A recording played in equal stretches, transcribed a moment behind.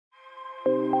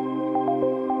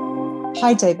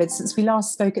Hi, David. Since we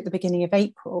last spoke at the beginning of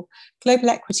April,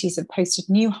 global equities have posted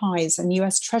new highs and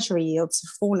US Treasury yields have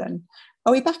fallen.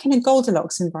 Are we back in a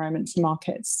Goldilocks environment for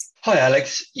markets? Hi,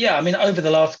 Alex. Yeah, I mean, over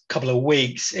the last couple of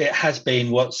weeks, it has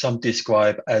been what some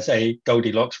describe as a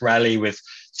Goldilocks rally with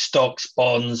stocks,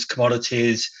 bonds,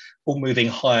 commodities all moving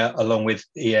higher along with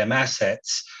EM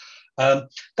assets.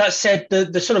 That said,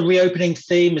 the sort of reopening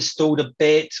theme has stalled a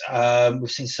bit.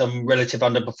 We've seen some relative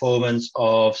underperformance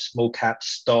of small cap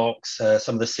stocks,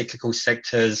 some of the cyclical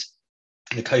sectors,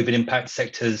 the COVID impact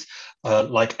sectors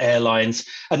like airlines.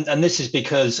 And this is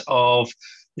because of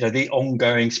the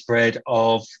ongoing spread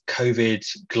of COVID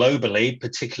globally,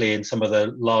 particularly in some of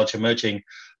the large emerging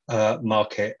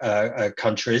market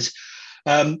countries.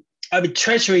 I mean,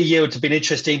 Treasury yields have been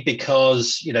interesting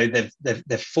because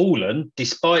they've fallen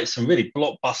despite some really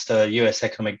blockbuster US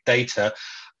economic data.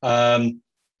 The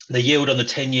yield on the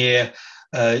 10-year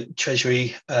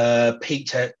Treasury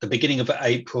peaked at the beginning of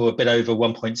April, a bit over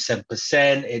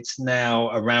 1.7%. It's now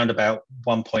around about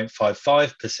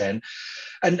 1.55%.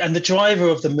 And the driver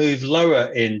of the move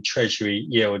lower in Treasury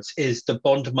yields is the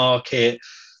bond market,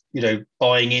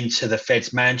 buying into the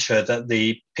Fed's mantra that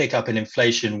the pickup in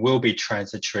inflation will be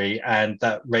transitory and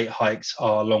that rate hikes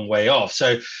are a long way off.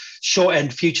 So short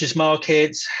end futures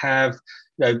markets have,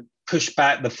 pushed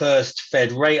back the first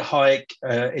Fed rate hike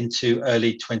into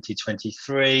early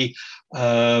 2023,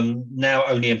 now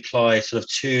only imply sort of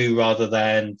two rather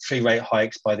than three rate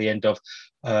hikes by the end of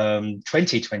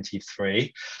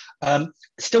 2023.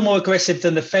 Still more aggressive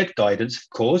than the Fed guidance, of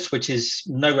course, which is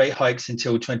no rate hikes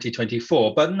until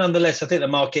 2024. But nonetheless, I think the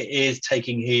market is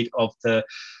taking heed of the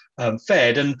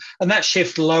Fed. And that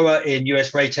shift lower in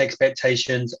US rate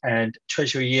expectations and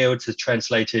Treasury yields has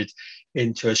translated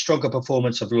into a stronger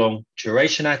performance of long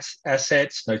duration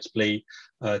assets, notably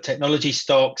technology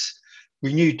stocks,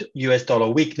 renewed US dollar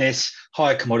weakness,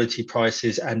 higher commodity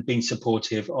prices, and being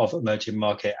supportive of emerging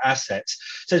market assets.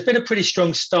 So it's been a pretty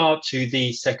strong start to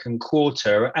the second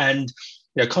quarter. And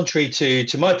contrary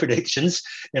to my predictions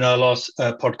in our last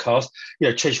podcast,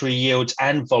 Treasury yields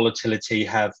and volatility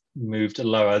have moved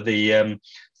lower. The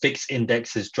VIX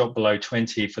index has dropped below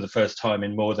 20 for the first time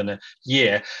in more than a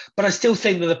year. But I still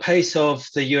think that the pace of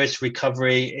the US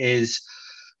recovery is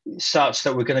such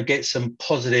that we're going to get some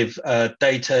positive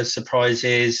data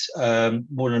surprises.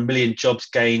 More than 1 million jobs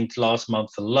gained last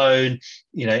month alone.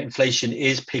 Inflation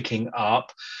is picking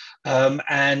up.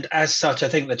 And as such, I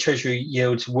think the Treasury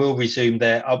yields will resume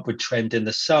their upward trend in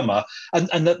the summer,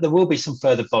 and that there will be some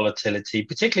further volatility,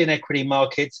 particularly in equity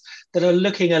markets that are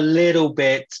looking a little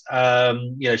bit,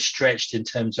 stretched in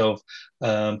terms of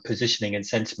positioning and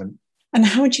sentiment. And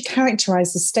how would you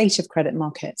characterize the state of credit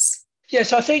markets?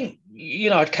 Yes, I think,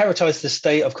 I'd characterize the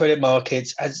state of credit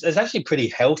markets as actually pretty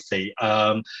healthy.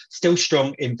 Still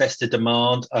strong investor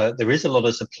demand. There is a lot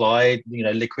of supply.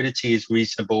 Liquidity is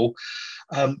reasonable.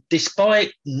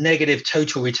 Despite negative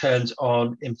total returns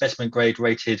on investment grade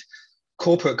rated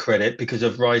corporate credit because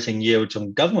of rising yields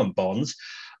on government bonds,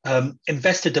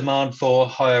 investor demand for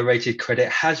higher rated credit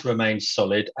has remained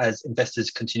solid as investors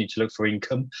continue to look for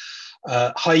income.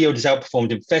 High yield has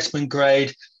outperformed investment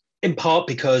grade, in part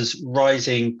because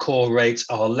rising core rates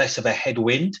are less of a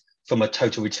headwind from a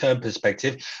total return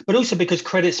perspective, but also because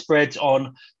credit spreads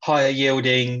on higher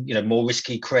yielding, more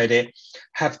risky credit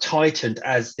have tightened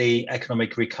as the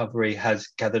economic recovery has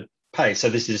gathered pace. So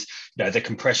this is, the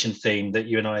compression theme that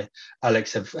you and I,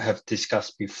 Alex, have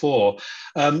discussed before.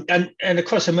 And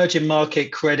across emerging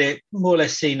market credit, more or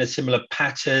less seen a similar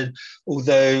pattern,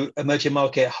 although emerging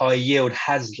market high yield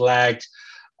has lagged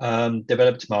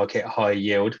developed market high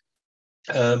yield.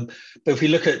 But if we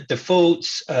look at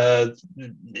defaults,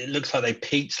 it looks like they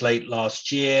peaked late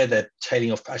last year. They're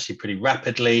tailing off actually pretty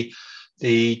rapidly.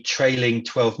 The trailing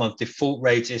 12-month default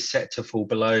rate is set to fall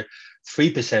below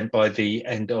 3% by the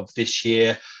end of this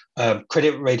year.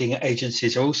 Credit rating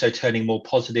agencies are also turning more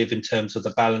positive in terms of the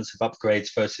balance of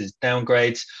upgrades versus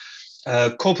downgrades.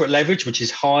 Corporate leverage, which is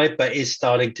high, but is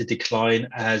starting to decline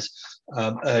as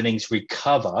earnings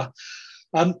recover.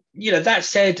 That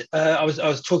said, I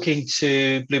was talking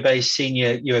to BlueBay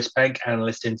senior US bank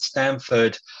analyst in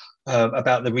Stanford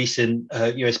about the recent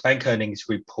US bank earnings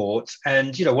report.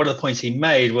 And, one of the points he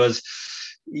made was,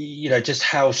 just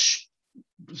how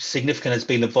significant has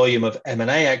been the volume of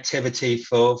M&A activity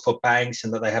for banks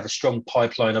and that they have a strong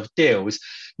pipeline of deals.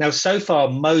 Now, so far,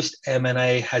 most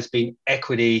M&A has been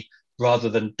equity rather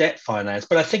than debt finance.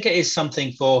 But I think it is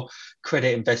something for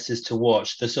credit investors to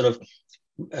watch, the sort of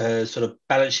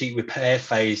balance sheet repair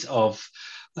phase of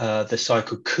the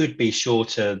cycle could be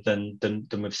shorter than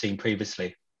we've seen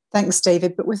previously. Thanks,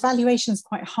 David. But with valuations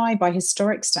quite high by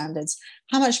historic standards,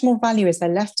 how much more value is there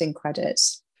left in credit?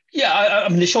 Yeah, I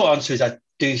mean, the short answer is I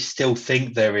do still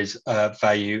think there is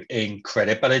value in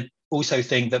credit, but I also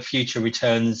think that future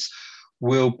returns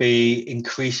will be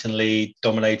increasingly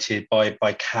dominated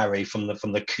by carry from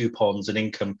the coupons and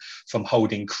income from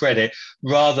holding credit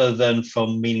rather than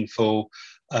from meaningful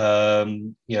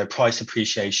price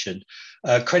appreciation.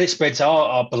 Credit spreads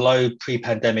are below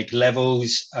pre-pandemic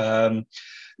levels.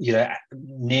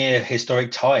 Near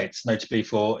historic tights, notably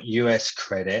for US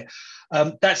credit.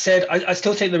 That said, I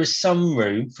still think there is some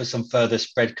room for some further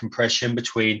spread compression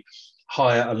between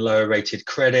higher and lower rated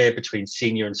credit, between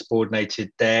senior and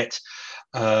subordinated debt.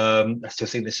 I still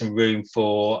think there's some room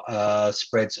for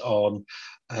spreads on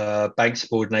bank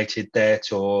subordinated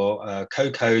debt or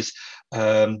CoCos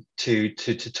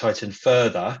to tighten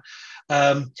further.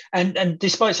 And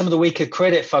despite some of the weaker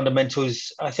credit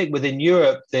fundamentals, I think within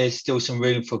Europe, there's still some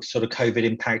room for sort of COVID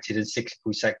impacted and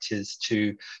cyclical sectors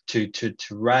to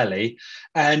rally.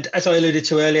 And as I alluded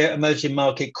to earlier, emerging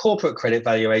market corporate credit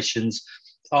valuations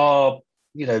are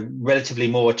relatively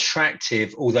more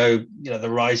attractive, although the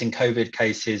rise in COVID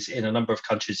cases in a number of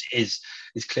countries is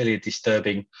clearly a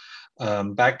disturbing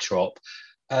backdrop.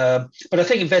 But I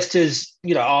think investors,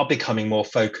 are becoming more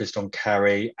focused on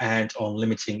carry and on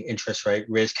limiting interest rate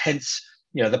risk. Hence,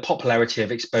 the popularity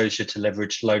of exposure to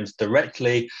leveraged loans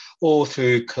directly or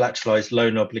through collateralized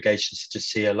loan obligations such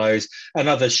as CLOs and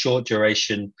other short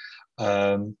duration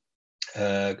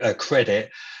credit.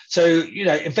 So,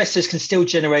 investors can still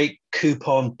generate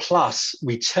coupon plus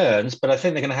returns, but I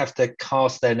think they're going to have to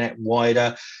cast their net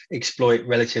wider, exploit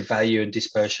relative value and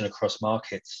dispersion across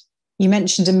markets. You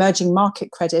mentioned emerging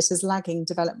market credit as lagging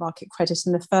developed market credit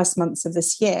in the first months of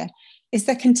this year. Is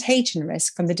there contagion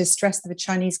risk from the distress of a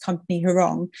Chinese company,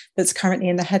 Hurong, that's currently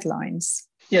in the headlines?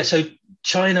 Yeah, so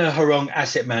China Hurong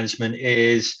Asset Management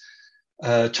is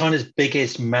China's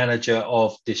biggest manager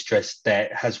of distressed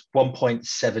debt, has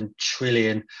 1.7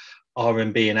 trillion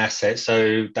RMB in assets,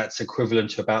 so that's equivalent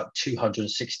to about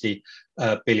 $260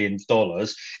 billion.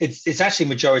 It's actually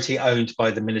majority owned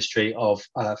by the Ministry of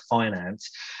Finance,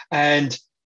 and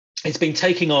it's been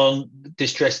taking on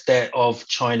distressed debt of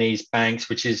Chinese banks,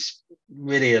 which is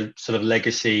really a sort of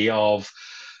legacy of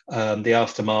the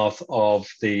aftermath of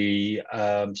the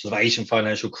sort of Asian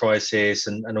financial crisis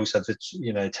and also the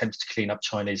attempts to clean up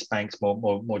Chinese banks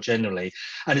more generally,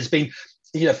 and it's been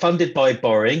funded by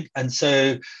borrowing. And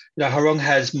so Hurong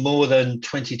has more than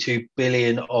 22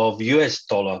 billion of US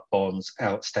dollar bonds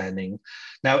outstanding.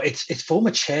 Now, its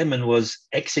former chairman was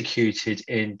executed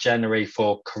in January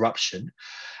for corruption.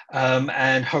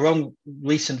 And Hurong's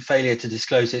recent failure to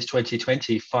disclose its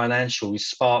 2020 financials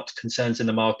sparked concerns in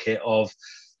the market of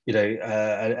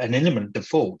an imminent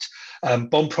default.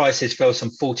 Bond prices fell some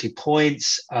 40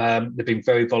 points. They've been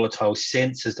very volatile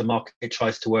since as the market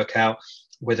tries to work out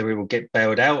whether it will get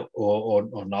bailed out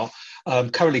or not.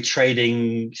 Currently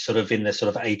trading sort of in the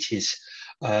sort of 80s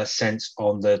cents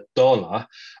on the dollar.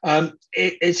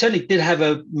 It certainly did have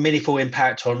a meaningful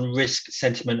impact on risk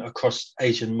sentiment across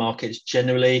Asian markets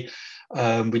generally.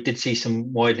 We did see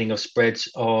some widening of spreads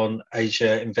on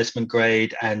Asia investment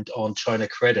grade and on China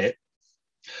credit.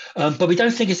 But we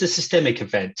don't think it's a systemic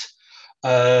event.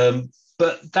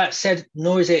 But that said,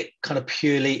 nor is it kind of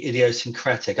purely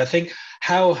idiosyncratic. I think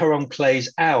how Hurong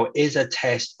plays out is a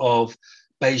test of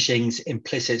Beijing's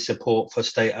implicit support for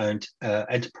state-owned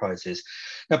enterprises.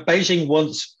 Now, Beijing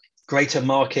wants greater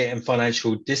market and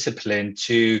financial discipline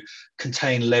to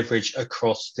contain leverage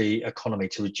across the economy,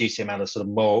 to reduce the amount of sort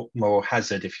of moral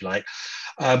hazard, if you like.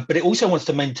 But it also wants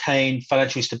to maintain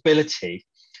financial stability.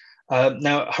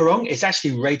 Now, Hurong is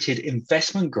actually rated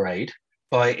investment grade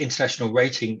by international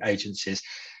rating agencies,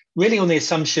 really on the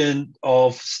assumption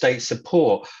of state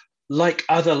support. Like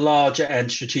other larger and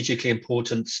strategically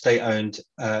important state-owned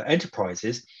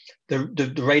enterprises,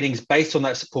 the ratings based on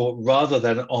that support rather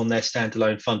than on their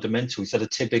standalone fundamentals that are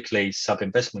typically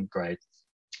sub-investment grade.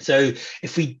 So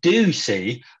if we do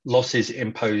see losses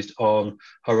imposed on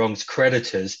Hurong's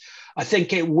creditors, I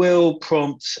think it will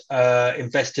prompt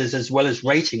investors as well as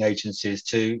rating agencies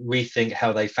to rethink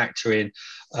how they factor in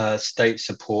state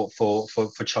support for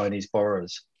Chinese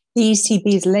borrowers. The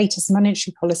ECB's latest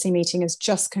monetary policy meeting has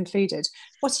just concluded.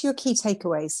 What are your key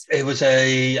takeaways? It was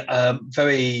a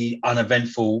very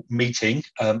uneventful meeting,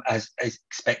 as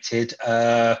expected.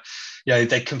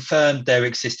 They confirmed their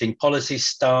existing policy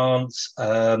stance.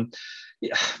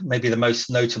 Maybe the most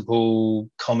notable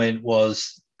comment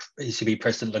was ECB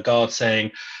President Lagarde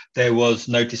saying there was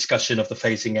no discussion of the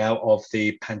phasing out of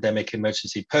the pandemic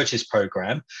emergency purchase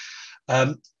program.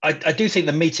 I do think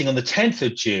the meeting on the 10th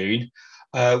of June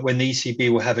when the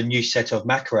ECB will have a new set of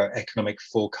macroeconomic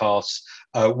forecasts,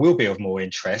 will be of more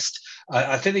interest.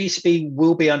 I think the ECB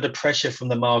will be under pressure from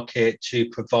the market to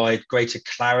provide greater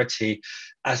clarity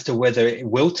as to whether it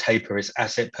will taper its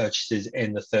asset purchases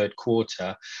in the third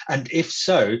quarter. And if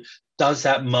so, does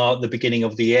that mark the beginning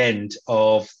of the end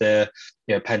of the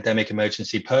pandemic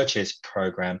emergency purchase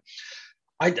program?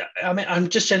 I mean,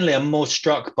 I'm more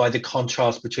struck by the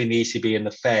contrast between the ECB and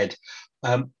the Fed.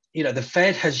 The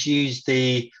Fed has used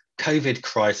the COVID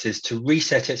crisis to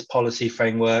reset its policy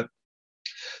framework,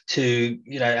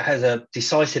 has a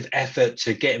decisive effort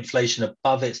to get inflation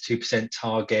above its 2%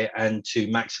 target and to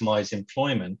maximize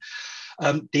employment.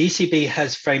 The ECB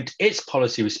has framed its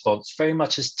policy response very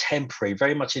much as temporary,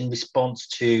 very much in response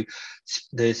to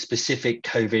the specific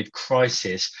COVID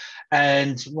crisis.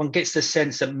 And one gets the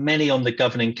sense that many on the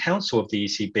governing council of the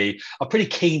ECB are pretty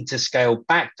keen to scale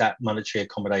back that monetary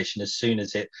accommodation as soon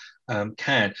as it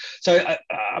can. So, I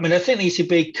think the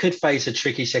ECB could face a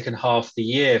tricky second half of the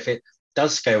year if it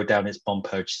does scale down its bond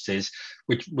purchases,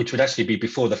 which would actually be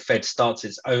before the Fed starts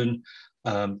its own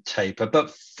taper.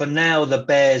 But for now, the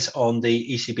bears on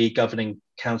the ECB governing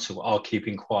council are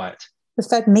keeping quiet. The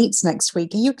Fed meets next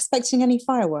week. Are you expecting any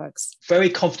fireworks? Very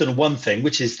confident of one thing,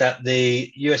 which is that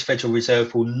the US Federal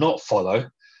Reserve will not follow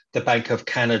the Bank of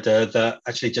Canada that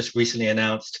actually just recently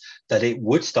announced that it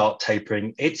would start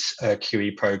tapering its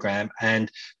QE program and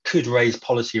could raise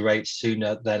policy rates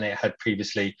sooner than it had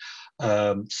previously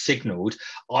signaled.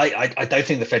 I don't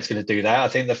think the Fed's going to do that. I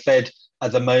think the Fed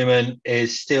at the moment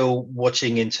is still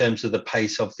watching in terms of the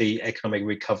pace of the economic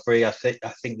recovery. I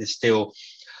think there's still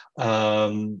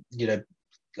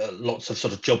lots of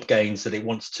sort of job gains that it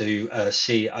wants to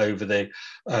see over the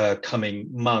coming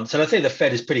months. And I think the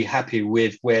Fed is pretty happy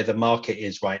with where the market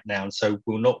is right now, and so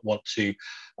will not want to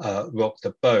rock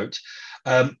the boat.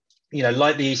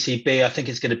 Like the ECB, I think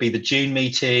it's going to be the June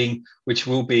meeting, which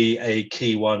will be a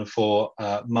key one for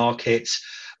markets.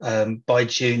 By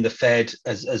June, the Fed,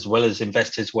 as well as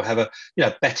investors, will have a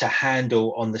better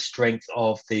handle on the strength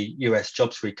of the US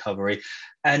jobs recovery,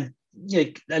 and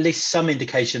at least some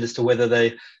indication as to whether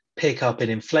the pickup in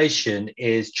inflation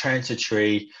is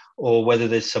transitory or whether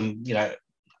there's some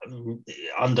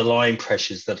underlying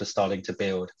pressures that are starting to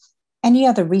build. Any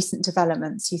other recent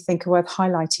developments you think are worth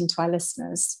highlighting to our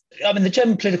listeners? The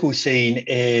German political scene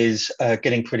is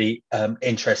getting pretty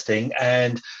interesting,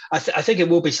 and I think it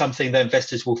will be something that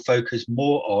investors will focus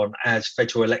more on as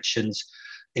federal elections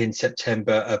in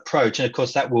September approach. And of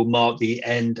course, that will mark the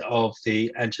end of the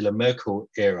Angela Merkel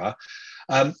era.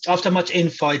 After much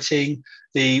infighting,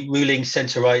 the ruling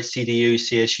centre-right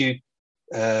CDU-CSU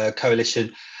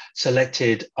coalition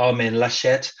selected Armin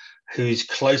Laschet, who's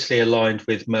closely aligned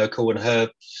with Merkel and her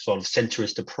sort of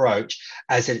centrist approach,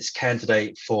 as its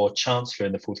candidate for chancellor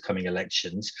in the forthcoming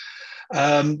elections.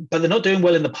 But they're not doing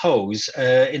well in the polls.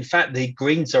 In fact, the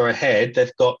Greens are ahead.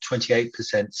 They've got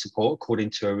 28% support, according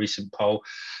to a recent poll,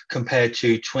 compared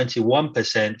to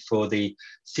 21% for the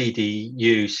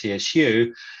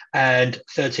CDU-CSU and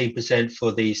 13%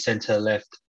 for the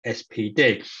centre-left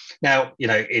SPD. Now,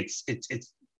 it's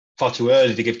far too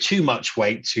early to give too much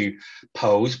weight to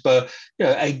polls, but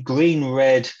a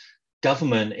green-red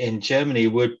government in Germany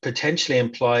would potentially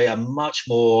imply a much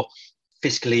more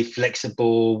fiscally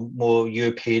flexible, more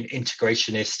European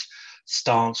integrationist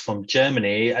stance from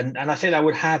Germany. And I think that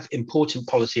would have important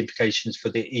policy implications for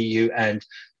the EU and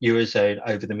Eurozone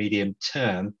over the medium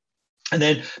term. And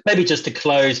then maybe just to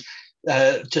close,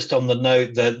 just on the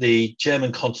note that the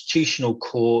German Constitutional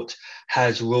Court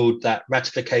has ruled that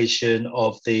ratification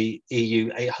of the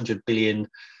EU 800 billion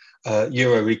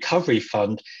euro recovery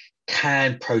fund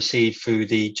can proceed through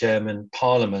the German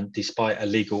parliament despite a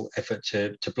legal effort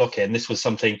to block it. And this was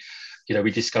something,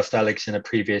 we discussed, Alex, in a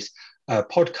previous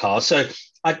podcast. So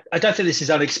I don't think this is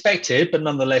unexpected, but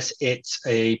nonetheless, it's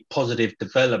a positive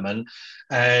development.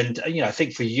 And, I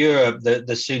think for Europe,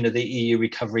 the sooner the EU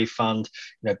Recovery Fund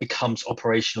becomes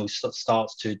operational,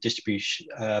 starts to distribute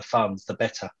funds, the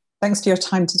better. Thanks for your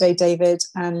time today, David,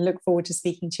 and look forward to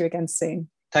speaking to you again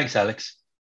soon. Thanks, Alex.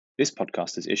 This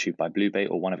podcast is issued by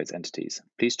BlueBay or one of its entities.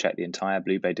 Please check the entire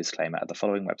BlueBay disclaimer at the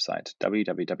following website,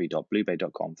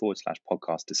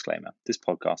 www.bluebay.com/podcast disclaimer. This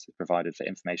podcast is provided for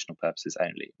informational purposes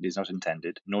only. It is not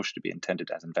intended, nor should it be intended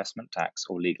as investment, tax,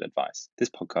 or legal advice. This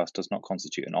podcast does not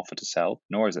constitute an offer to sell,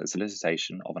 nor is it a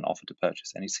solicitation of an offer to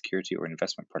purchase any security or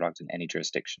investment product in any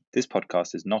jurisdiction. This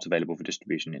podcast is not available for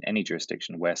distribution in any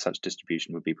jurisdiction where such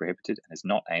distribution would be prohibited and is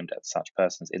not aimed at such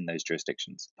persons in those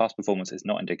jurisdictions. Past performance is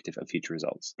not indicative of future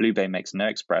results. BlueBay Blue Bay makes no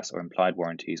express or implied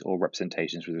warranties or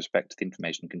representations with respect to the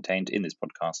information contained in this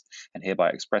podcast and hereby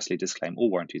expressly disclaim all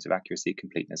warranties of accuracy,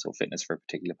 completeness, or fitness for a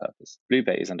particular purpose. Blue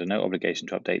Bay is under no obligation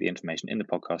to update the information in the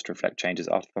podcast to reflect changes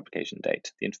after the publication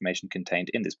date. The information contained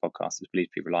in this podcast is believed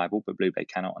to be reliable, but Blue Bay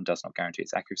cannot and does not guarantee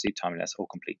its accuracy, timeliness, or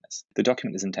completeness. The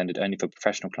document is intended only for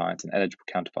professional clients and eligible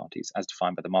counterparties as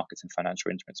defined by the Markets and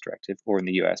Financial Instruments Directive, or in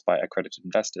the US by accredited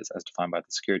investors as defined by the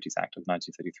Securities Act of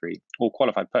 1933, or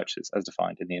qualified purchasers as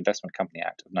defined in the Investment Company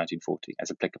Act of 1940 as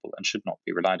applicable, and should not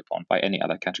be relied upon by any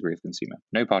other category of consumer.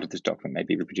 No part of this document may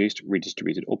be reproduced,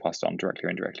 redistributed, or passed on directly or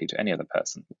indirectly to any other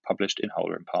person, or published in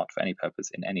whole or in part for any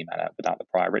purpose in any manner without the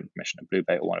prior written permission of Blue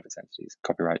Bay or one of its entities.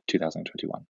 Copyright 2021.